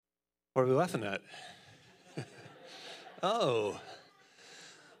What are we laughing at? Oh,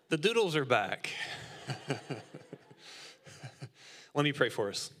 the doodles are back. Let me pray for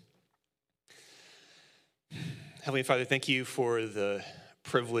us. Heavenly Father, thank you for the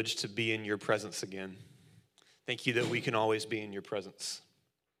privilege to be in your presence again. Thank you that we can always be in your presence.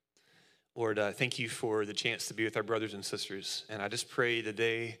 Lord, thank you for the chance to be with our brothers and sisters. And I just pray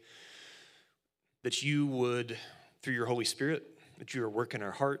today that you would, through your Holy Spirit, that you are working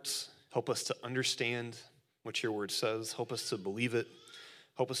our hearts. Help us to understand what your word says. Help us to believe it.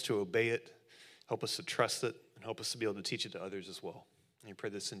 Help us to obey it. Help us to trust it. And help us to be able to teach it to others as well. And I pray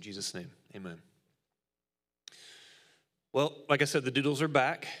this in Jesus' name. Amen. Well, like I said, the doodles are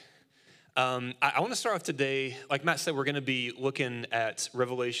back. I want to start off today, like Matt said, we're going to be looking at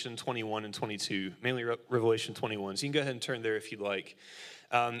Revelation 21 and 22, mainly Revelation 21. So you can go ahead and turn there if you'd like.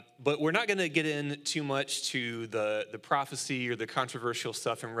 But we're not going to get in too much to the prophecy or the controversial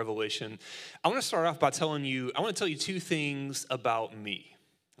stuff in Revelation. I want to start off by I want to tell you two things about me.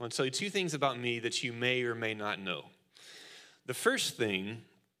 I want to tell you two things about me that you may or may not know. The first thing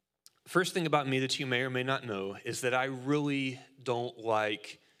about me that you may or may not know is that I really don't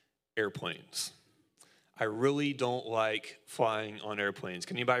like airplanes. I really don't like flying on airplanes.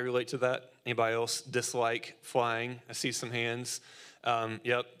 Can anybody relate to that? Anybody else dislike flying? I see some hands.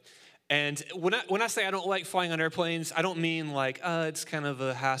 Yep. And when I say I don't like flying on airplanes, I don't mean like, it's kind of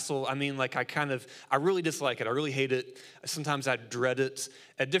a hassle. I mean like I really dislike it. I really hate it. Sometimes I dread it.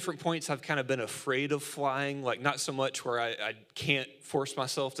 At different points, I've kind of been afraid of flying, like not so much where I can't force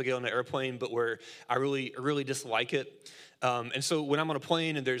myself to get on an airplane, but where I really dislike it. And so when I'm on a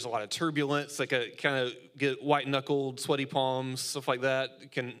plane and there's a lot of turbulence, like I kind of get white-knuckled, sweaty palms, stuff like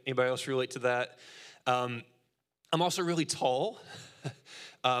that. Can anybody else relate to that? I'm also really tall.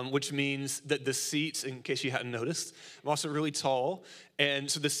 Which means that the seats, in case you hadn't noticed, I'm also really tall. And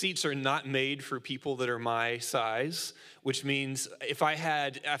so the seats are not made for people that are my size, which means I've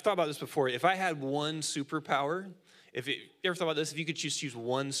thought about this before, if I had one superpower, you ever thought about this? If you could choose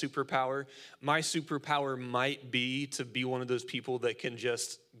one superpower, my superpower might be to be one of those people that can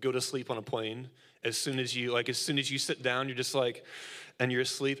just go to sleep on a plane. As soon as you sit down, you're just like, and you're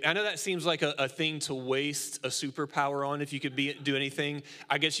asleep. I know that seems like a thing to waste a superpower on. If you could do anything,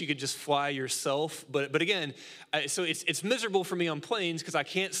 I guess you could just fly yourself. But again, so it's miserable for me on planes because I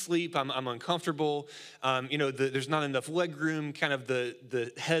can't sleep. I'm uncomfortable. There's not enough leg room. Kind of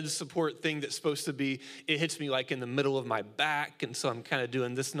the head support thing that's supposed to be. It hits me like in the middle of my back, and so I'm kind of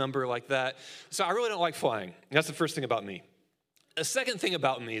doing this number like that. So I really don't like flying. That's the first thing about me. A second thing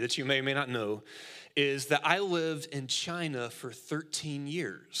about me that you may or may not know is that I lived in China for 13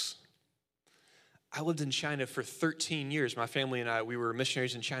 years. I lived in China for 13 years. My family and I, we were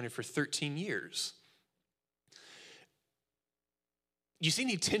missionaries in China for 13 years. You see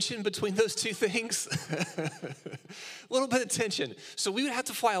any tension between those two things? A little bit of tension. So we would have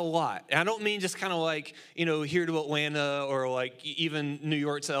to fly a lot. And I don't mean just kind of like, here to Atlanta or like even New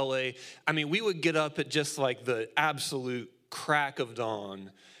York to LA. I mean, we would get up at just like the absolute crack of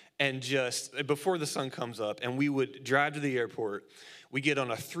dawn and just before the sun comes up, and we would drive to the airport. We get on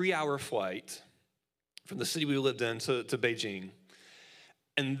a 3-hour flight from the city we lived in to Beijing.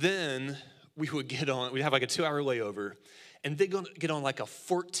 And then we'd have like a 2-hour layover, and they'd get on like a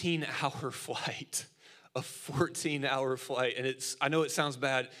 14-hour flight. A 14-hour flight. And I know it sounds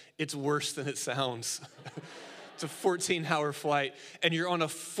bad, it's worse than it sounds. It's a 14-hour flight, and you're on a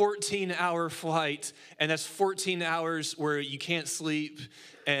 14-hour flight, and that's 14 hours where you can't sleep,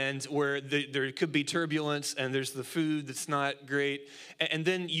 and where there could be turbulence, and there's the food that's not great, and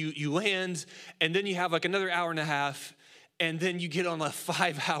then you land, and then you have like another hour and a half, and then you get on a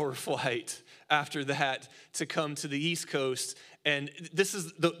 5-hour flight after that to come to the East Coast. And this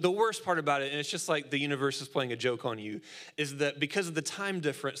is the worst part about it, and it's just like the universe is playing a joke on you, is that because of the time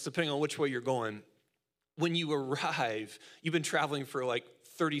difference, depending on which way you're going, when you arrive, you've been traveling for like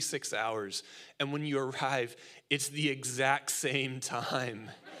 36 hours, and when you arrive, it's the exact same time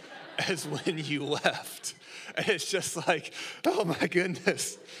as when you left. And it's just like, oh my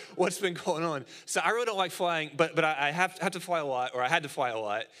goodness, what's been going on? So I really don't like flying, but I have to fly a lot, or I had to fly a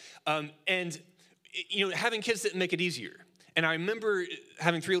lot. And having kids didn't make it easier. And I remember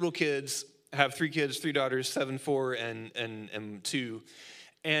having 3 little kids. I have 3 kids, 3 daughters, 7, 4, and 2.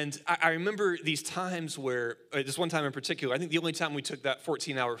 And I remember these times where, this one time in particular, I think the only time we took that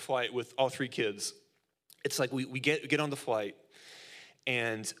 14-hour flight with all 3 kids, it's like we get on the flight,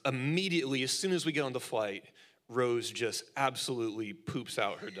 and immediately, as soon as we get on the flight, Rose just absolutely poops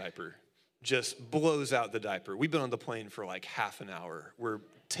out her diaper, just blows out the diaper. We've been on the plane for like half an hour. We're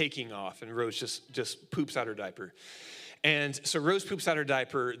taking off, and Rose just poops out her diaper. And so Rose poops out her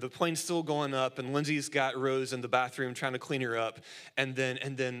diaper. The plane's still going up, and Lindsay's got Rose in the bathroom trying to clean her up. And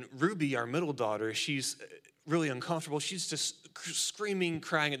then Ruby, our middle daughter, she's really uncomfortable. She's just screaming,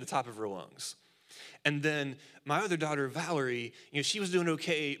 crying at the top of her lungs. And then my other daughter, Valerie, she was doing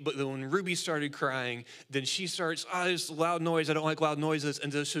okay, but then when Ruby started crying, then she starts, it's loud noise, I don't like loud noises,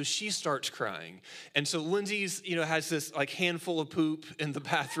 and so she starts crying. And so Lindsay's, has this like handful of poop in the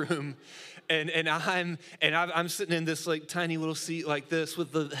bathroom, and I'm sitting in this like tiny little seat like this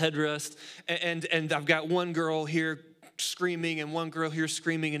with the headrest, and I've got one girl here screaming and one girl here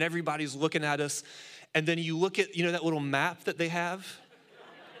screaming, and everybody's looking at us. And then you look at, that little map that they have.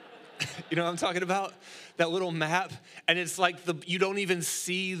 You know what I'm talking about? That little map, and it's like you don't even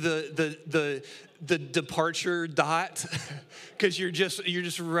see the departure dot because you're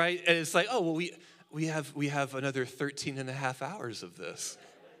just right, and it's like, oh well, we have another 13 and a half hours of this.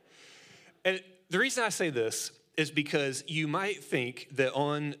 And the reason I say this is because you might think that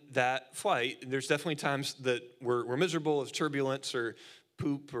on that flight, there's definitely times that we're miserable, it's turbulence or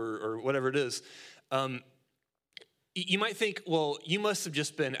poop or whatever it is. You might think, well, you must have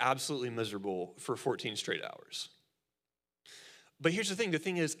just been absolutely miserable for 14 straight hours. But here's the thing. The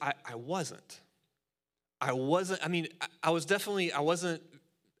thing is, I wasn't. I wasn't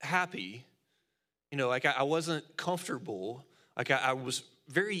happy. I wasn't comfortable. I was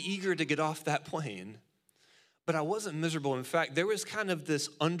very eager to get off that plane, but I wasn't miserable. In fact, there was kind of this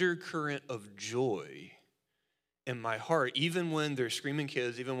undercurrent of joy in my heart, even when there's screaming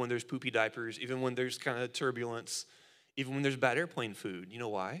kids, even when there's poopy diapers, even when there's kind of turbulence, even when there's bad airplane food. You know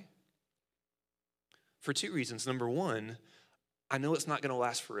why? For two reasons. Number one, I know it's not going to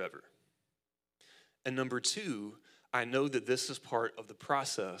last forever. And number two, I know that this is part of the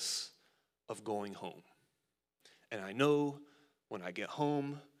process of going home. And I know when I get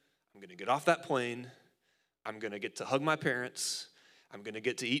home, I'm going to get off that plane, I'm going to get to hug my parents, I'm going to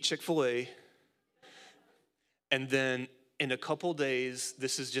get to eat Chick-fil-A, and then in a couple days,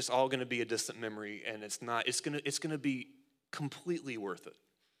 this is just all going to be a distant memory, and it's going to be completely worth it.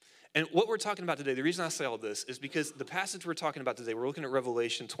 And what we're talking about today, the reason I say all this is because the passage we're talking about today, we're looking at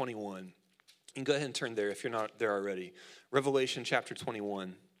Revelation 21. And go ahead and turn there if you're not there already. Revelation chapter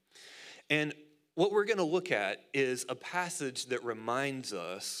 21. And what we're going to look at is a passage that reminds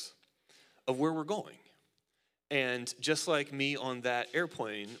us of where we're going. And just like me on that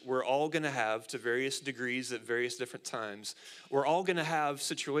airplane, we're all going to have, to various degrees at various different times, we're all going to have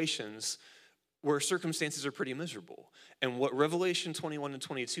situations where circumstances are pretty miserable. And what Revelation 21 and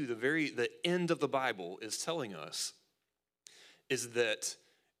 22, the end of the Bible, is telling us is that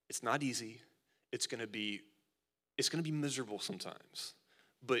it's not easy. It's going to be miserable sometimes.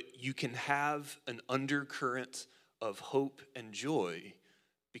 But you can have an undercurrent of hope and joy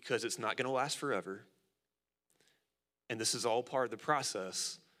because it's not going to last forever. And this is all part of the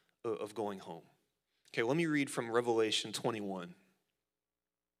process of going home. Okay, let me read from Revelation 21.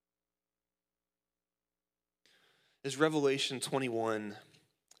 This is Revelation 21.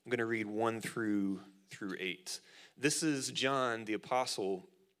 I'm going to read 1 through 8. This is John, the apostle,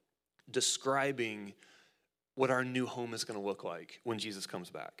 describing what our new home is going to look like when Jesus comes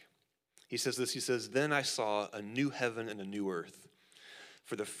back. He says this, he says, "Then I saw a new heaven and a new earth.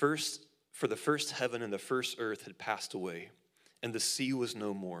 For the first heaven and the first earth had passed away, and the sea was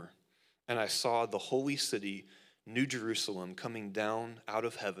no more. And I saw the holy city, New Jerusalem, coming down out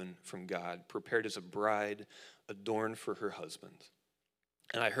of heaven from God, prepared as a bride adorned for her husband.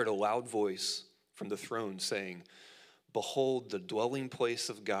 And I heard a loud voice from the throne saying, 'Behold, the dwelling place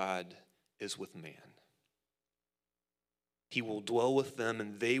of God is with man. He will dwell with them,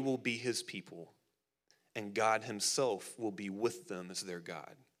 and they will be his people, and God himself will be with them as their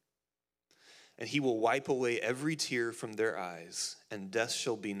God. And he will wipe away every tear from their eyes, and death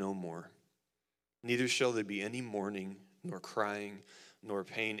shall be no more. Neither shall there be any mourning, nor crying, nor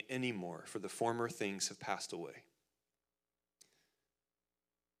pain anymore, for the former things have passed away.'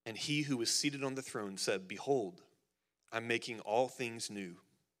 And he who was seated on the throne said, 'Behold, I'm making all things new.'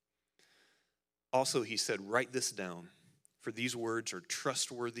 Also he said, 'Write this down, for these words are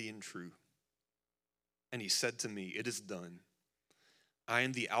trustworthy and true.' And he said to me, 'It is done. I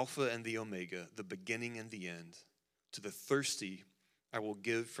am the Alpha and the Omega, the beginning and the end. To the thirsty I will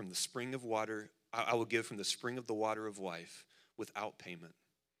give from the spring of water. I will give from the spring of the water of life without payment.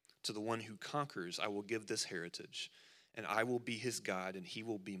 To the one who conquers I will give this heritage, and I will be his God, and he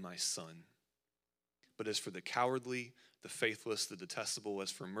will be my son. But as for the cowardly, the faithless, the detestable,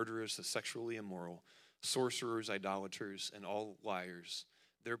 as for murderers, the sexually immoral, sorcerers, idolaters, and all liars,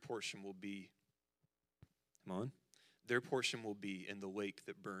 their portion will be in the lake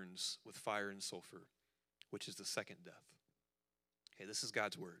that burns with fire and sulfur, which is the second death. Okay, this is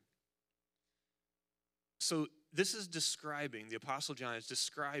God's word. So this is describing, the Apostle John is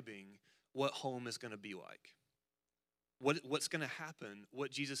describing what home is going to be like. What's going to happen,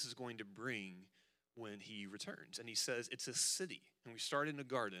 what Jesus is going to bring when he returns. And he says it's a city. And we start in a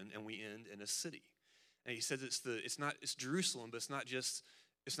garden and we end in a city. And he says it's Jerusalem, but it's not just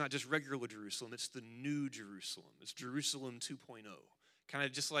regular Jerusalem, it's the new Jerusalem. It's Jerusalem 2.0. Kind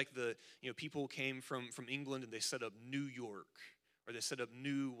of just like people came from England and they set up New York, or they set up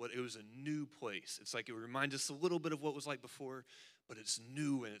it was a new place. It's like it reminds us a little bit of what it was like before, but it's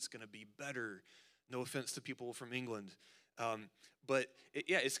new and it's going to be better. No offense to people from England,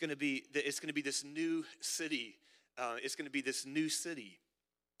 it's going to be this new city. It's going to be this new city.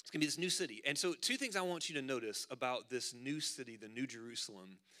 It's going to be this new city. And so 2 things I want you to notice about this new city, the New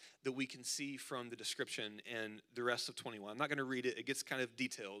Jerusalem, that we can see from the description and the rest of 21. I'm not going to read it. It gets kind of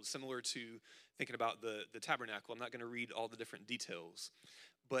detailed, similar to thinking about the tabernacle. I'm not going to read all the different details.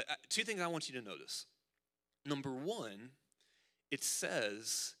 But 2 things I want you to notice. Number 1, it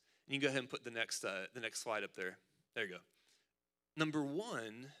says, and you can go ahead and put the next slide up there. There you go. Number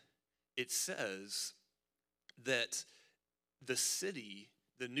 1, it says that the city,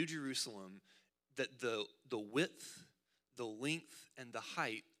 the New Jerusalem, that the width, the length, and the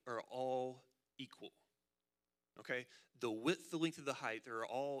height are all equal. Okay? The width, the length, and the height,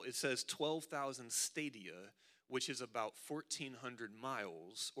 it says 12,000 stadia, which is about 1,400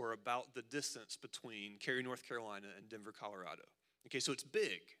 miles, or about the distance between Cary, North Carolina, and Denver, Colorado. Okay, so it's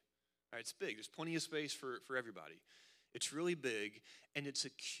big. All right, it's big. There's plenty of space for everybody. It's really big, and it's a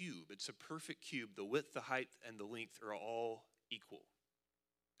cube. It's a perfect cube. The width, the height, and the length are all equal.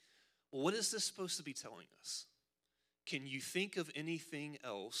 Well, what is this supposed to be telling us? Can you think of anything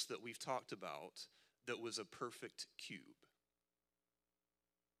else that we've talked about that was a perfect cube?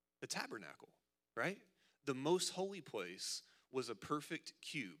 The tabernacle, right? The most holy place was a perfect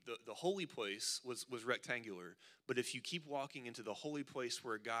cube. The holy place was rectangular, but if you keep walking into the holy place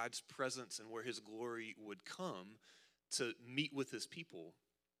where God's presence and where his glory would come to meet with his people,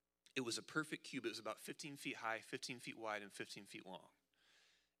 it was a perfect cube. It was about 15 feet high, 15 feet wide, and 15 feet long.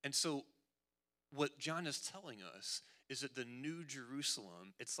 And so what John is telling us is that the New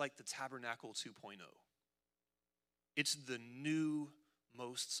Jerusalem, it's like the Tabernacle 2.0. It's the new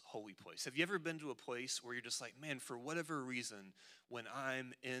most holy place. Have you ever been to a place where you're just like, man, for whatever reason, when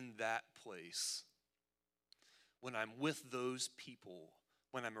I'm in that place, when I'm with those people,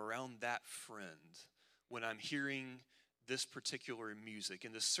 when I'm around that friend, when I'm hearing this particular music,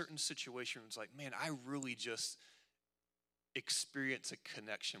 in this certain situation, it's like, man, I really just experience a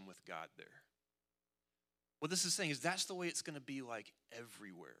connection with God there. What this is saying is that's the way it's going to be like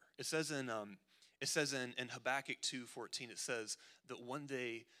everywhere. It says in Habakkuk 2:14, it says that one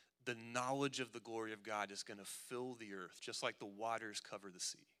day the knowledge of the glory of God is going to fill the earth, just like the waters cover the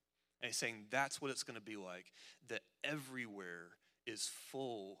sea. And he's saying that's what it's going to be like, that everywhere is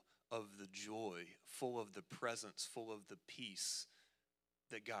full of the joy, full of the presence, full of the peace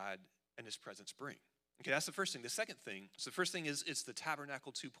that God and his presence bring. Okay, that's the first thing. The second thing, so the first thing is it's the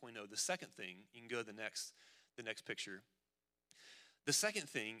Tabernacle 2.0. The second thing, you can go to the next picture. The second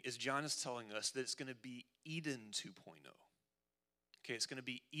thing is John is telling us that it's going to be Eden 2.0. Okay, it's going to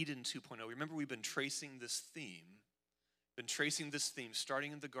be Eden 2.0. Remember, we've been tracing this theme,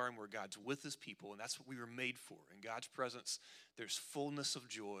 starting in the garden where God's with his people, and that's what we were made for. In God's presence, there's fullness of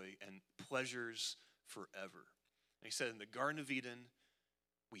joy and pleasures forever. And he said in the Garden of Eden,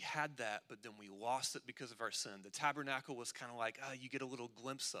 we had that, but then we lost it because of our sin. The tabernacle was kind of like, you get a little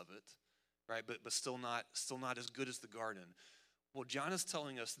glimpse of it, right? But still not as good as the garden. Well, John is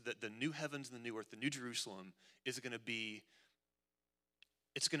telling us that the new heavens and the new earth, the New Jerusalem, is going to be,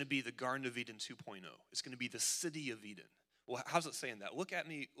 it's going to be the Garden of Eden 2.0. It's going to be the city of Eden. Well, how's it saying that?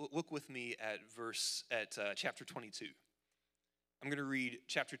 Look with me at chapter 22. I'm going to read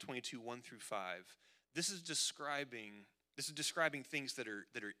chapter 22, 1 through 5. This is describing things that are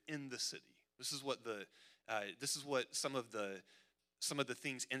in the city. This is what some of the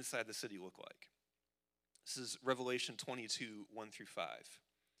things inside the city look like. This is Revelation 22, 1 through 5. It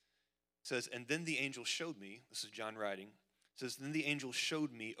says, and then the angel showed me, this is John writing, it says, then the angel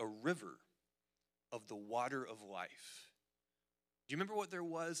showed me a river of the water of life. Do you remember what there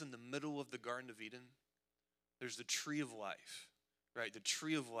was in the middle of the Garden of Eden? There's the tree of life, right? The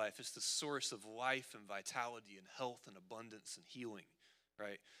tree of life is the source of life and vitality and health and abundance and healing,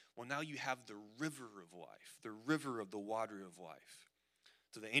 right? Well, now you have the river of life, the river of the water of life.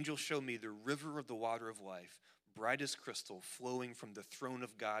 So the angel showed me the river of the water of life, bright as crystal, flowing from the throne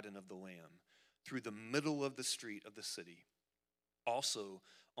of God and of the Lamb, through the middle of the street of the city. Also,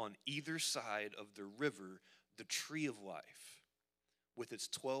 on either side of the river the tree of life, with its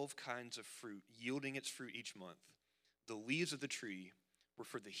 12 kinds of fruit, yielding its fruit each month. The leaves of the tree were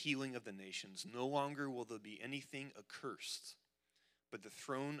for the healing of the nations. No longer will there be anything accursed, but the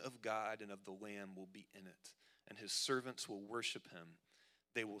throne of God and of the Lamb will be in it, and his servants will worship him.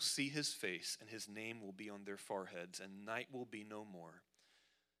 They will see his face, and his name will be on their foreheads, and night will be no more.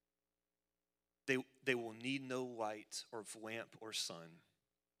 They will need no light or lamp or sun,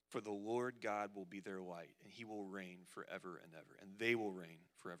 for the Lord God will be their light, and he will reign forever and ever. And they will reign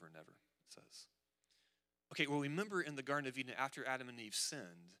forever and ever, it says. Okay, well, remember in the Garden of Eden, after Adam and Eve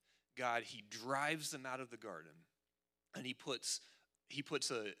sinned, God, he drives them out of the garden, and he puts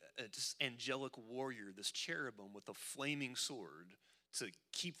a this angelic warrior, this cherubim with a flaming sword to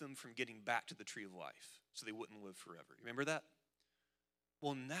keep them from getting back to the tree of life so they wouldn't live forever. You remember that?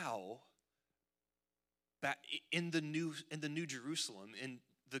 Well, now, back in the new Jerusalem, in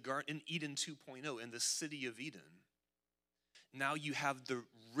Eden 2.0, in the city of Eden, now you have the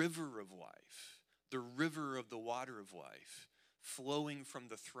river of life, the river of the water of life, flowing from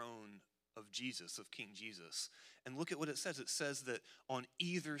the throne of Jesus, of King Jesus. And look at what it says. It says that on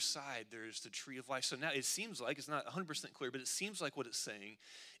either side there's the tree of life. So now it seems like, it's not 100% clear, but it seems like what it's saying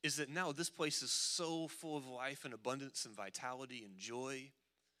is that now this place is so full of life and abundance and vitality and joy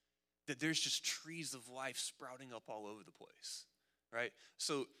that there's just trees of life sprouting up all over the place, right?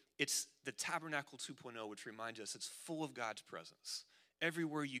 So it's the Tabernacle 2.0, which reminds us it's full of God's presence.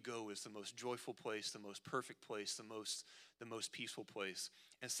 Everywhere you go is the most joyful place, the most perfect place, the most peaceful place.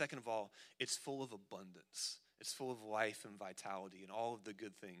 And second of all, it's full of abundance. It's full of life and vitality and all of the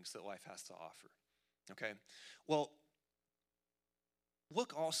good things that life has to offer, okay? Well,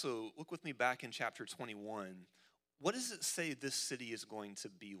 look with me back in chapter 21. What does it say this city is going to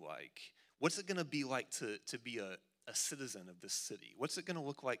be like? What's it going to be like to be a citizen of this city? What's it going to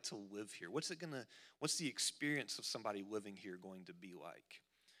look like to live here? What's the experience of somebody living here going to be like?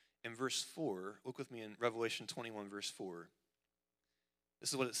 In verse 4, look with me in Revelation 21, verse 4. This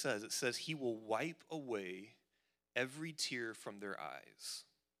is what it says. It says, he will wipe away every tear from their eyes,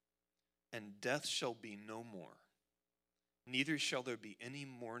 and death shall be no more. Neither shall there be any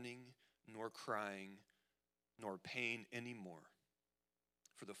mourning, nor crying, nor pain anymore,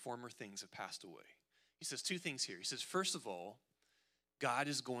 for the former things have passed away. He says two things here. He says, first of all, God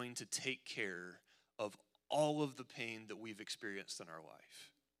is going to take care of all of the pain that we've experienced in our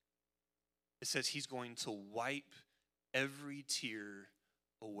life. It says he's going to wipe every tear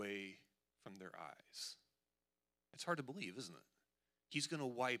away from their eyes. It's hard to believe, isn't it? He's going to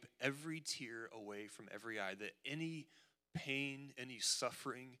wipe every tear away from every eye, that any pain, any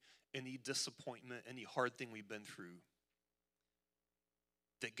suffering, any disappointment, any hard thing we've been through,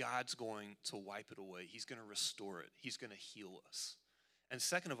 that God's going to wipe it away. He's going to restore it. He's going to heal us. And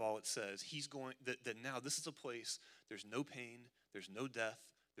second of all, it says that now this is a place, there's no pain, there's no death,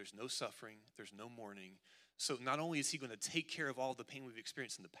 there's no suffering, there's no mourning. So not only is he going to take care of all the pain we've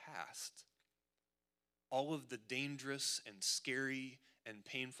experienced in the past, all of the dangerous and scary and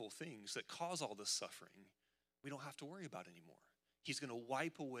painful things that cause all this suffering, we don't have to worry about anymore. He's going to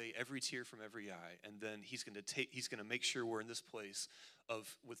wipe away every tear from every eye, and then he's going to make sure we're in this place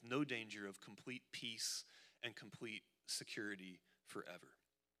with no danger, of complete peace and complete security forever.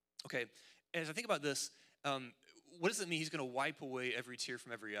 Okay, as I think about this, what does it mean he's going to wipe away every tear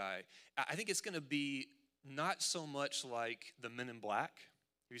from every eye? I think it's going to be not so much like the Men in Black.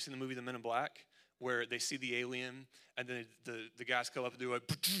 Have you seen the movie The Men in Black, where they see the alien, and then the guys come up and do a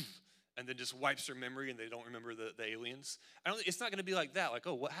and then just wipes their memory and they don't remember the aliens. It's not going to be like that. Like,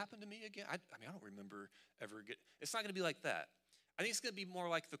 oh, what happened to me again? I don't remember ever it's not going to be like that. I think it's going to be more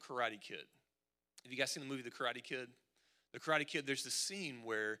like The Karate Kid. Have you guys seen the movie The Karate Kid? The Karate Kid, there's this scene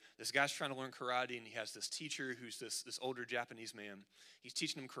where this guy's trying to learn karate, and he has this teacher who's this older Japanese man. He's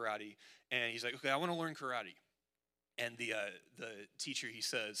teaching him karate, and he's like, okay, I want to learn karate. And the teacher, he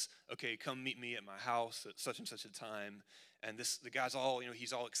says, okay, come meet me at my house at such and such a time. And the guy's all,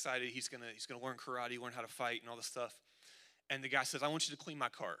 he's all excited. He's gonna learn karate, learn how to fight and all this stuff. And the guy says, I want you to clean my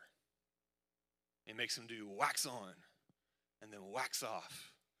car. And makes him do wax on, and then wax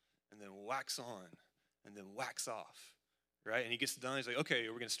off, and then wax on, and then wax off, right? And he gets done. He's like, okay,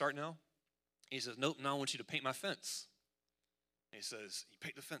 are we gonna start now? And he says, nope, now I want you to paint my fence. And he says, you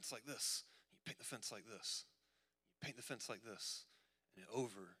paint the fence like this. You paint the fence like this. Paint the fence like this, and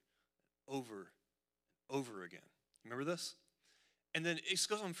over again. Remember this? And then it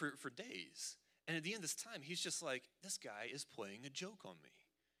goes on for days. And at the end of this time, he's just like, this guy is playing a joke on me.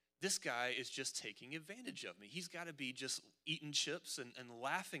 this guy is just taking advantage of me. He's got to be just eating chips and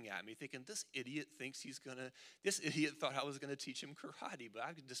laughing at me, thinking this idiot thought I was going to teach him karate, but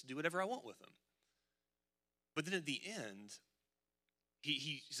I could just do whatever I want with him. But then at the end,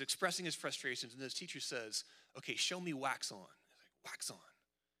 he's expressing his frustrations, and his teacher says, okay, show me wax on. He's like, wax on.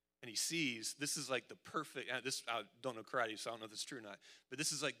 And he sees, this is like the perfect, I don't know karate, so I don't know if it's true or not, but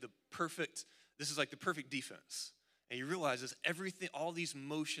this is like the perfect defense. And he realizes everything, all these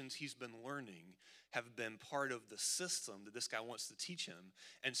motions he's been learning have been part of the system that this guy wants to teach him.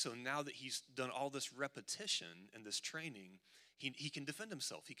 And so now that he's done all this repetition and this training, he can defend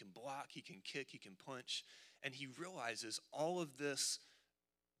himself. He can block, he can kick, he can punch. And he realizes all of this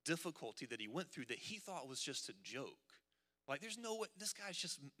difficulty that he went through that he thought was just a joke. Like, there's no way, this guy's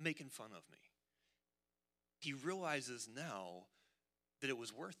just making fun of me. He realizes now that it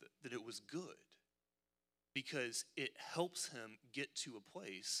was worth it, that it was good, because it helps him get to a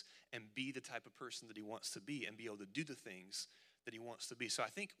place and be the type of person that he wants to be and be able to do the things that he wants to be. So I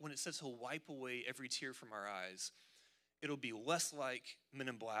think when it says he'll wipe away every tear from our eyes, it'll be less like Men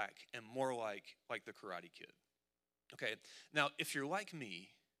in Black and more like the Karate Kid. Okay, now if you're like me,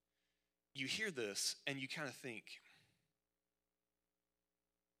 you hear this and you kind of think,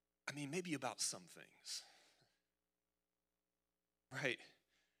 I mean, maybe about some things, right?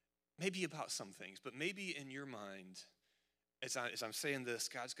 Maybe about some things, but maybe in your mind, as I'm saying this,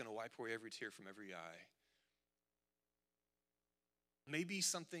 God's going to wipe away every tear from every eye. Maybe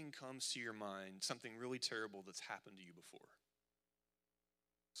something comes to your mind, something really terrible that's happened to you before.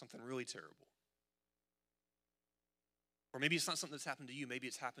 Something really terrible. Or maybe it's not something that's happened to you, maybe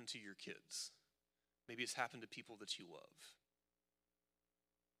it's happened to your kids. Maybe it's happened to people that you love.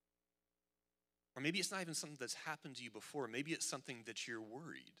 Or maybe it's not even something that's happened to you before. Maybe it's something that you're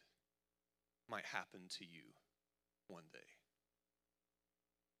worried might happen to you one day.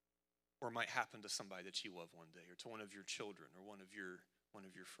 Or might happen to somebody that you love one day, or to one of your children, or one of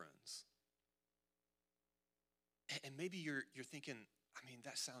your friends. And maybe you're thinking, I mean,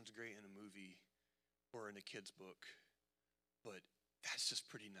 that sounds great in a movie or in a kid's book, but that's just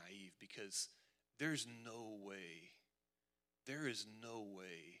pretty naive, because there is no way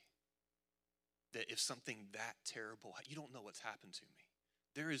that if something that terrible, you don't know what's happened to me.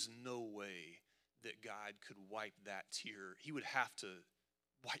 There is no way that God could wipe that tear. He would have to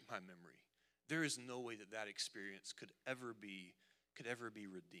wipe my memory. There is no way that experience could ever be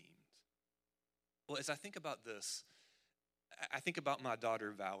redeemed. Well, as I think about this, I think about my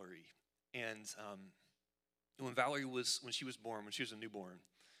daughter Valerie, and when she was a newborn,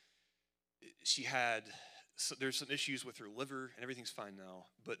 there's some issues with her liver, and everything's fine now,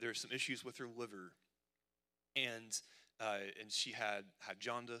 but there's some issues with her liver, and she had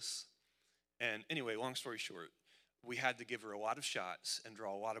jaundice. And anyway, long story short, we had to give her a lot of shots and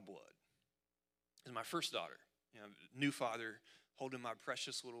draw a lot of blood. And my first daughter, new father, holding my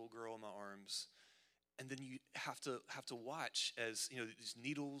precious little girl in my arms, and then you have to watch as these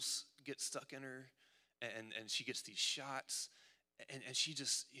needles get stuck in her, and she gets these shots, and she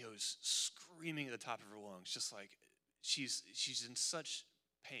just is screaming at the top of her lungs, just like she's in such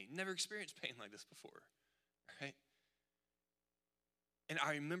pain. Never experienced pain like this before, right? And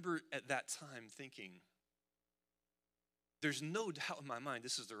I remember at that time thinking, there's no doubt in my mind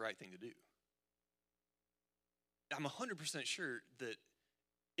this is the right thing to do. I'm 100% sure that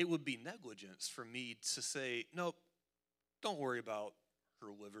it would be negligence for me to say, nope, don't worry about her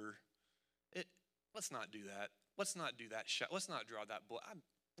liver. Let's not do that. Let's not do that shot. Let's not draw that blood.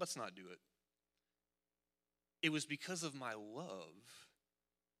 Let's not do it. It was because of my love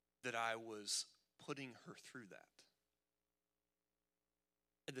that I was putting her through that.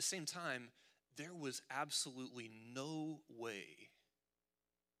 At the same time, there was absolutely no way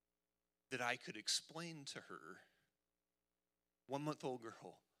that I could explain to her, 1-month-old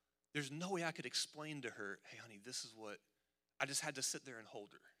girl, there's no way I could explain to her, hey, honey, this is what, I just had to sit there and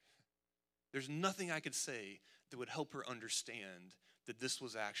hold her. There's nothing I could say that would help her understand that this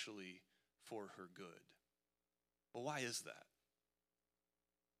was actually for her good. Well, why is that?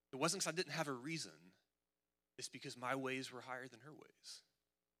 It wasn't because I didn't have a reason. It's because my ways were higher than her ways.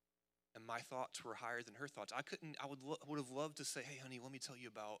 And my thoughts were higher than her thoughts. I would have loved to say, hey, honey, let me tell you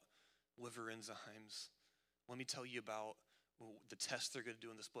about liver enzymes. Let me tell you about the tests they're going to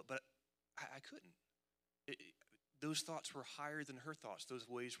do in this blood. But I couldn't. Those thoughts were higher than her thoughts. Those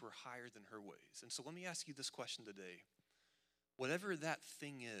ways were higher than her ways. And so let me ask you this question today. Whatever that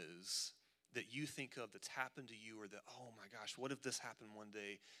thing is that you think of that's happened to you, or that, oh my gosh, what if this happened one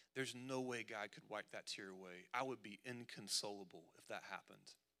day? There's no way God could wipe that tear away. I would be inconsolable if that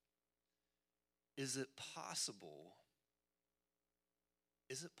happened. Is it possible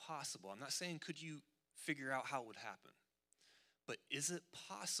is it possible? I'm not saying could you figure out how it would happen, but is it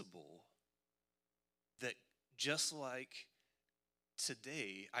possible that just like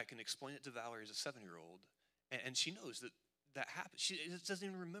today, I can explain it to Valerie as a 7-year-old, and she knows that that happened. She doesn't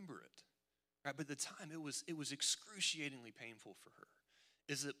even remember it, right? But at the time, it was excruciatingly painful for her.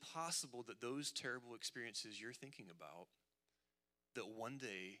 Is it possible that those terrible experiences you're thinking about, that one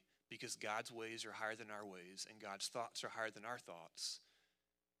day, because God's ways are higher than our ways and God's thoughts are higher than our thoughts,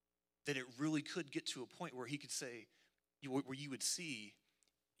 that it really could get to a point where he could say, where you would see,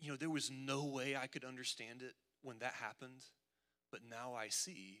 there was no way I could understand it when that happened, but now I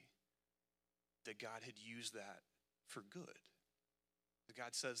see that God had used that for good.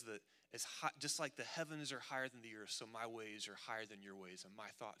 God says that it's high, just like the heavens are higher than the earth, so my ways are higher than your ways, and my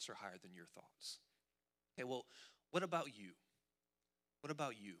thoughts are higher than your thoughts. Okay, well, what about you? What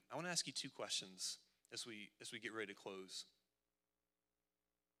about you? I want to ask you 2 questions as we get ready to close.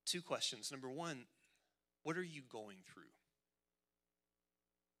 2 questions. Number 1, what are you going through?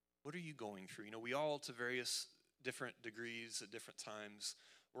 What are you going through? We all, to various different degrees at different times,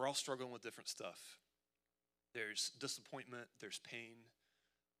 we're all struggling with different stuff. There's disappointment, there's pain.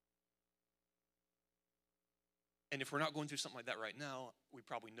 And if we're not going through something like that right now, we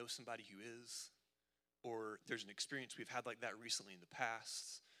probably know somebody who is, or there's an experience we've had like that recently in the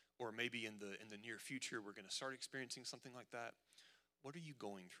past, or maybe in the near future we're going to start experiencing something like that. What are you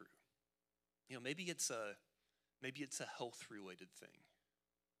going through? Maybe it's a health-related thing.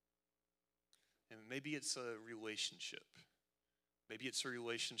 And maybe it's a relationship. Maybe it's a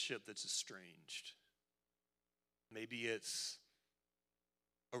relationship that's estranged. Maybe it's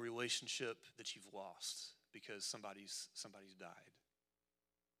a relationship that you've lost because somebody's died.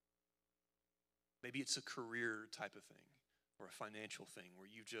 Maybe it's a career type of thing or a financial thing where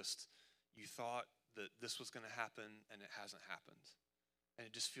you thought that this was going to happen and it hasn't happened. And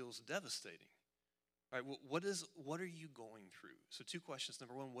it just feels devastating. All right, what are you going through? So 2 questions.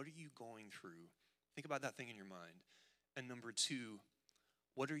 Number 1, what are you going through? Think about that thing in your mind. And number 2,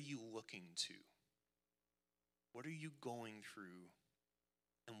 what are you looking to? What are you going through,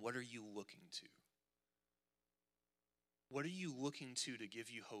 and what are you looking to? What are you looking to give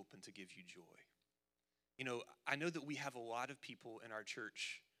you hope and to give you joy? I know that we have a lot of people in our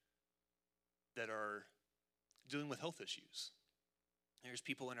church that are dealing with health issues. There's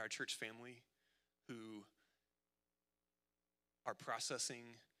people in our church family who are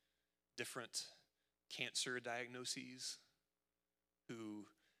processing different cancer diagnoses, who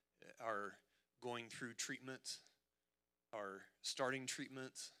are going through treatment, are starting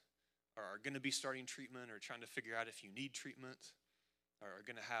treatment, or are going to be starting treatment, or trying to figure out if you need treatment, or are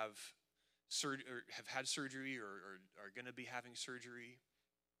going to have had surgery, or are going to be having surgery.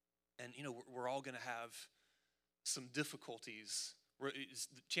 And, we're all going to have some difficulties.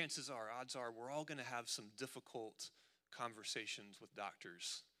 Odds are, we're all going to have some difficult conversations with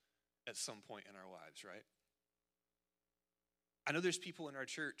doctors at some point in our lives, right? I know there's people in our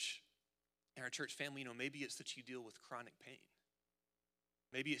church family, maybe it's that you deal with chronic pain.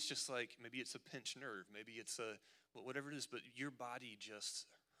 Maybe it's just maybe it's a pinched nerve. Maybe it's whatever it is, but your body just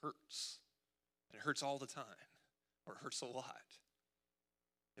hurts. And it hurts all the time, or it hurts a lot.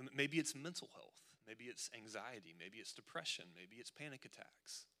 And maybe it's mental health. Maybe it's anxiety. Maybe it's depression. Maybe it's panic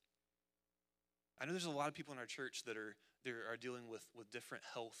attacks. I know there's a lot of people in our church that are dealing with different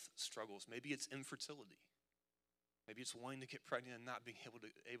health struggles. Maybe it's infertility. Maybe it's wanting to get pregnant and not being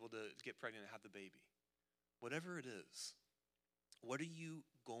able to get pregnant and have the baby. Whatever it is, what are you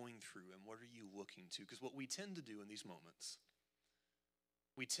going through and what are you looking to? Because what we tend to do in these moments,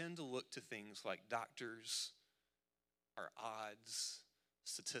 we tend to look to things like doctors, our odds,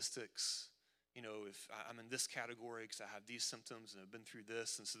 statistics. If I'm in this category because I have these symptoms and I've been through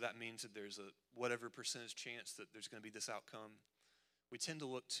this, and so that means that there's a whatever percentage chance that there's going to be this outcome. We tend to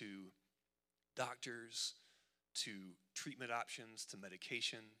look to doctors, to treatment options, to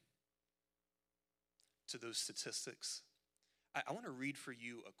medication, to those statistics. I want to read for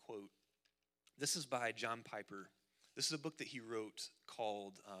you a quote. This is by John Piper. This is a book that he wrote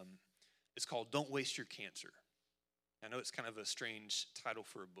called, it's called Don't Waste Your Cancer. I know it's kind of a strange title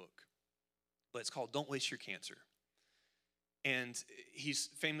for a book, but it's called Don't Waste Your Cancer. And he's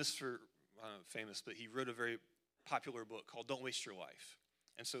famous but he wrote a very popular book called Don't Waste Your Life.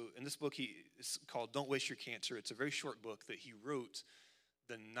 And so in this book, it's called Don't Waste Your Cancer. It's a very short book that he wrote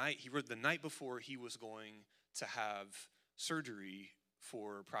the night before he was going to have surgery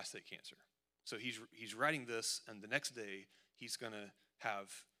for prostate cancer. So he's writing this, and the next day he's going to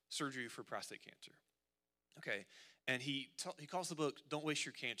have surgery for prostate cancer. Okay, and he calls the book Don't Waste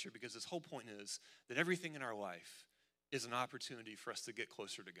Your Cancer because his whole point is that everything in our life is an opportunity for us to get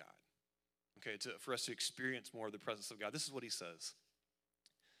closer to God, okay, for us to experience more of the presence of God. This is what he says.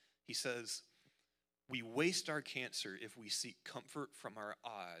 He says, we waste our cancer if we seek comfort from our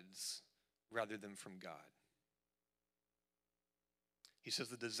odds rather than from God. He says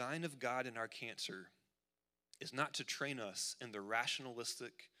the design of God in our cancer is not to train us in the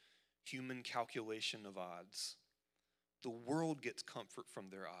rationalistic human calculation of odds. The world gets comfort from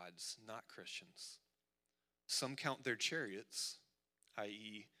their odds, not Christians. Some count their chariots,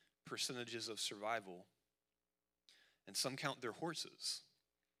 i.e., percentages of survival, and some count their horses,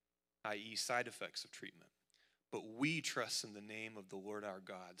 i.e., side effects of treatment. But we trust in the name of the Lord our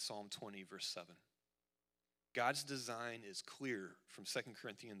God, Psalm 20, verse 7. God's design is clear from 2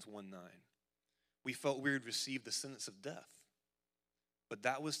 Corinthians 1:9. We felt we would receive the sentence of death, but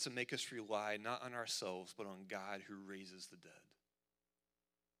that was to make us rely not on ourselves, but on God who raises the dead.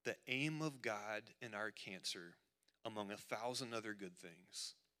 The aim of God in our cancer, among 1,000 other good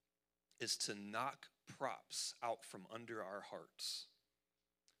things, is to knock props out from under our hearts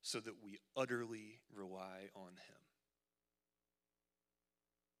so that we utterly rely on him.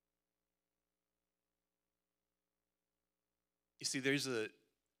 You see, there's a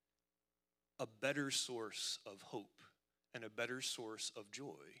better source of hope and a better source of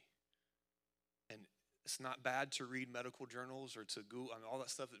joy. And it's not bad to read medical journals or to Google and all that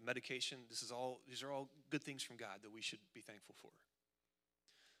stuff, medication. These are all good things from God that we should be thankful for.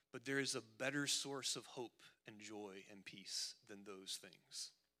 But there is a better source of hope and joy and peace than those things.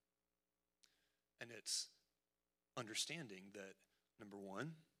 And it's understanding that, number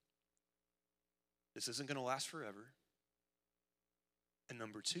one, this isn't going to last forever. And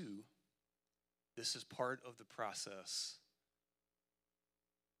number two, this is part of the process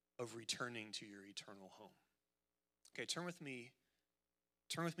of returning to your eternal home. Okay, turn with me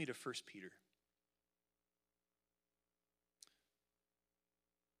to 1 Peter.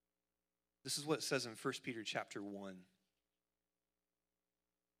 This is what it says in 1 Peter chapter 1.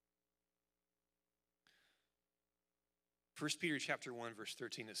 First Peter chapter 1, verse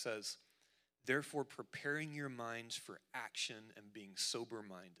 13, it says, therefore preparing your minds for action and being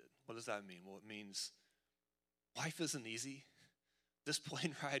sober-minded. What does that mean? Well, it means life isn't easy. This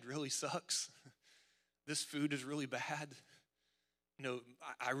plane ride really sucks. This food is really bad. You know,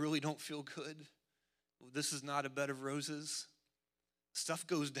 I really don't feel good. This is not a bed of roses. Stuff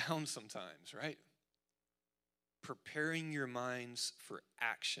goes down sometimes, right? Preparing your minds for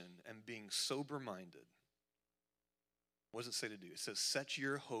action and being sober-minded. What does it say to do? It says, set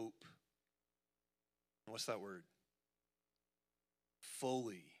your hope. What's that word?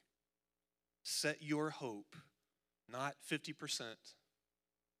 Fully. Set your hope, not 50%,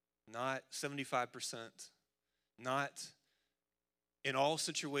 not 75%, not in all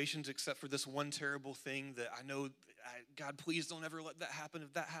situations except for this one terrible thing that I know, God, please don't ever let that happen.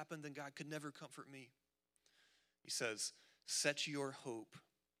 If that happened, then God could never comfort me. He says, set your hope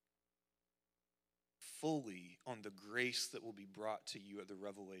fully on the grace that will be brought to you at the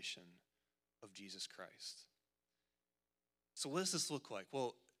revelation of Jesus Christ. So what does this look like?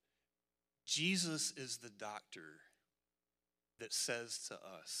 Well, Jesus is the doctor that says to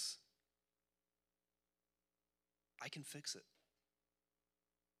us, I can fix it.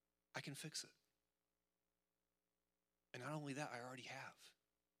 I can fix it. And not only that, I already have.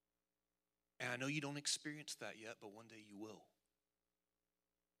 And I know you don't experience that yet, but one day you will.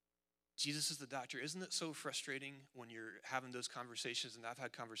 Jesus is the doctor. Isn't it so frustrating when you're having those conversations? And I've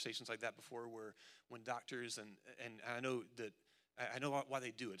had conversations like that before where when doctors, and I know why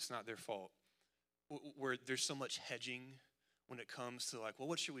they do it. It's not their fault. Where there's so much hedging when it comes to like, well,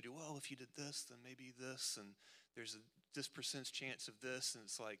 what should we do? Well, if you did this, then maybe this, and there's this percentage chance of this. And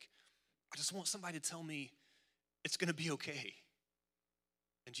it's like, I just want somebody to tell me it's going to be okay.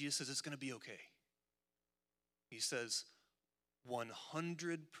 And Jesus says it's going to be okay. He says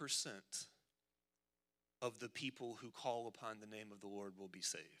 100% of the people who call upon the name of the Lord will be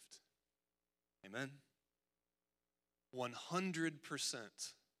saved. Amen? 100%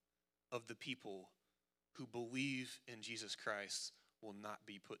 of the people who believe in Jesus Christ will not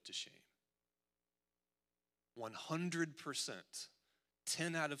be put to shame. 100%,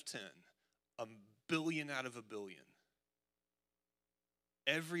 10 out of 10, a billion out of a billion.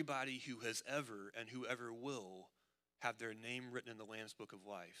 Everybody who has ever and whoever will have their name written in the Lamb's Book of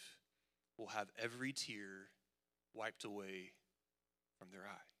Life will have every tear wiped away from their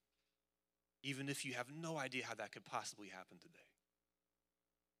eye. Even if you have no idea how that could possibly happen today.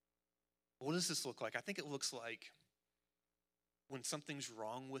 What does this look like? I think it looks like when something's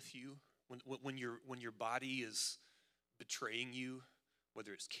wrong with you, when your body is betraying you,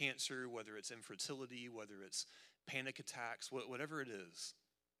 whether it's cancer, whether it's infertility, whether it's panic attacks, whatever it is.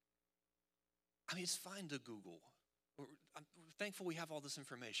 I mean, it's fine to Google. I'm thankful we have all this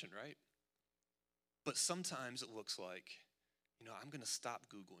information, right? But sometimes it looks like, I'm going to stop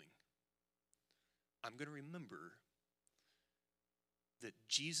Googling. I'm going to remember that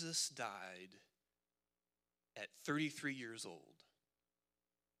Jesus died at 33 years old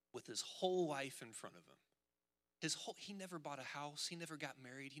with his whole life in front of him. He never bought a house. He never got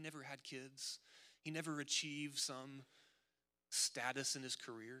married. He never had kids. He never achieved some status in his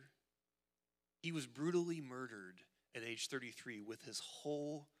career. He was brutally murdered at age 33 with his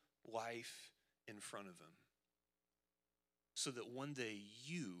whole life in front of him, so that one day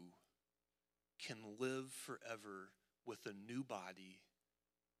you can live forever with a new body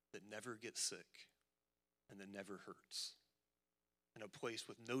that never gets sick and that never hurts, in a place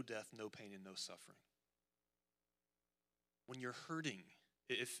with no death, no pain, and no suffering. When you're hurting,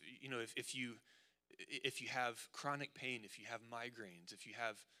 if you have chronic pain, if you have migraines, if you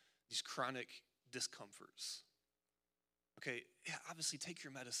have these chronic discomforts, okay, yeah, obviously take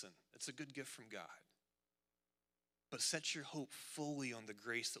your medicine. It's a good gift from God. But set your hope fully on the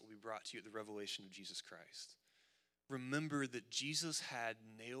grace that will be brought to you at the revelation of Jesus Christ. Remember that Jesus had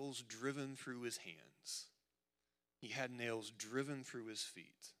nails driven through his hands. He had nails driven through his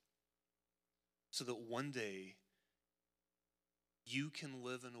feet, so that one day you can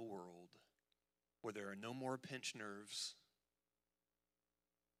live in a world where there are no more pinched nerves,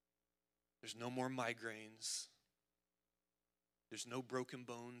 there's no more migraines, there's no broken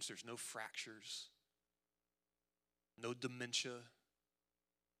bones, there's no fractures, no dementia.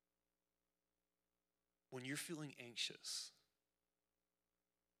 When you're feeling anxious,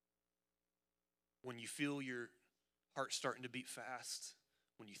 when you feel your heart starting to beat fast,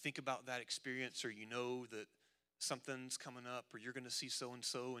 when you think about that experience, or you know that something's coming up, or you're going to see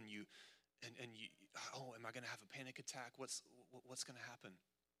so-and-so, and you, am I going to have a panic attack? What's going to happen?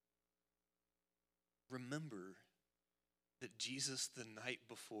 Remember that Jesus, the night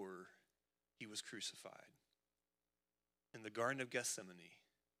before he was crucified, in the Garden of Gethsemane,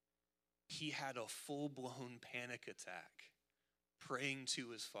 he had a full-blown panic attack, praying to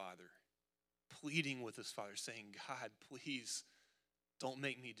his Father, pleading with his Father, saying, God, please don't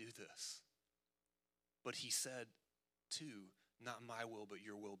make me do this. But he said, too, not my will, but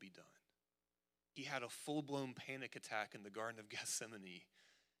your will be done. He had a full-blown panic attack in the Garden of Gethsemane.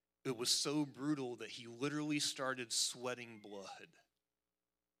 It was so brutal that he literally started sweating blood,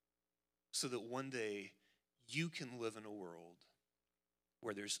 so that one day you can live in a world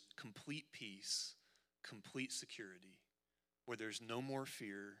where there's complete peace, complete security, where there's no more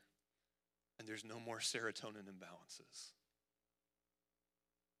fear, and there's no more serotonin imbalances.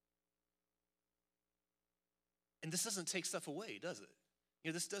 And this doesn't take stuff away, does it?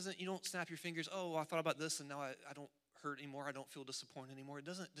 You don't snap your fingers, oh, I thought about this and now I don't hurt anymore, I don't feel disappointed anymore. It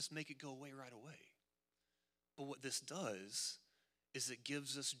doesn't just make it go away right away. But what this does is it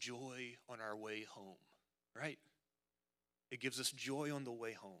gives us joy on our way home, right? It gives us joy on the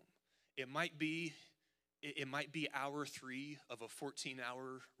way home. It might be hour 3 of a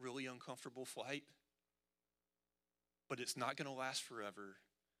 14-hour really uncomfortable flight, but it's not going to last forever,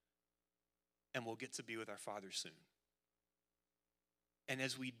 and we'll get to be with our Father soon. And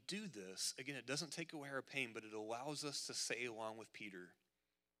as we do this, again, it doesn't take away our pain, but it allows us to say along with Peter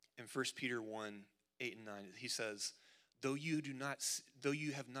in 1 Peter 1, 8 and 9, he says, though you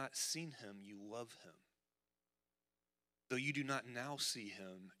have not seen him, you love him. Though you do not now see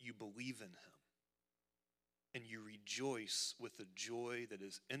him, you believe in him. And you rejoice with a joy that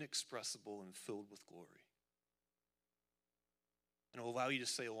is inexpressible and filled with glory. And it will allow you to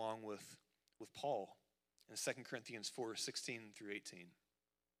say along with Paul in 2 Corinthians 4, 16 through 18,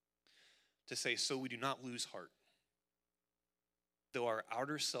 to say, so we do not lose heart. Though our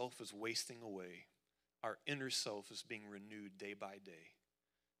outer self is wasting away, our inner self is being renewed day by day.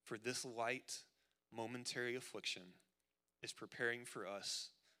 For this light, momentary affliction is preparing for us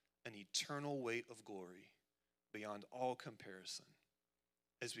an eternal weight of glory beyond all comparison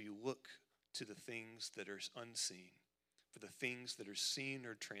as we look to the things that are unseen. For the things that are seen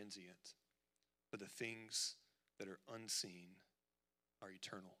are transient, but the things that are unseen are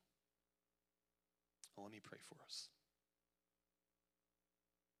eternal. Well, let me pray for us.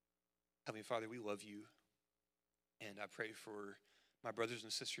 Heavenly Father, we love you, and I pray for my brothers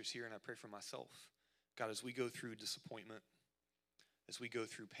and sisters here, and I pray for myself. God, as we go through disappointment, as we go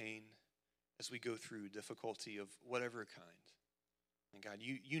through pain, as we go through difficulty of whatever kind, and God,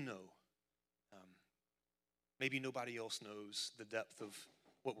 you know, maybe nobody else knows the depth of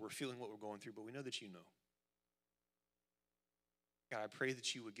what we're feeling, what we're going through, but we know that you know. God, I pray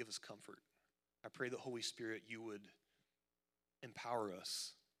that you would give us comfort. I pray that, Holy Spirit, you would empower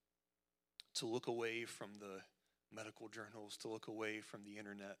us to look away from the medical journals, to look away from the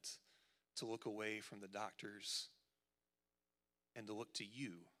internet, to look away from the doctors, and to look to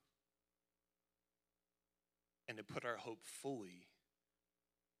you, and to put our hope fully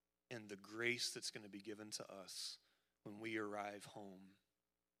in the grace that's going to be given to us when we arrive home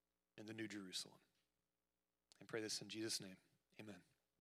in the New Jerusalem. And pray this in Jesus' name. Amen.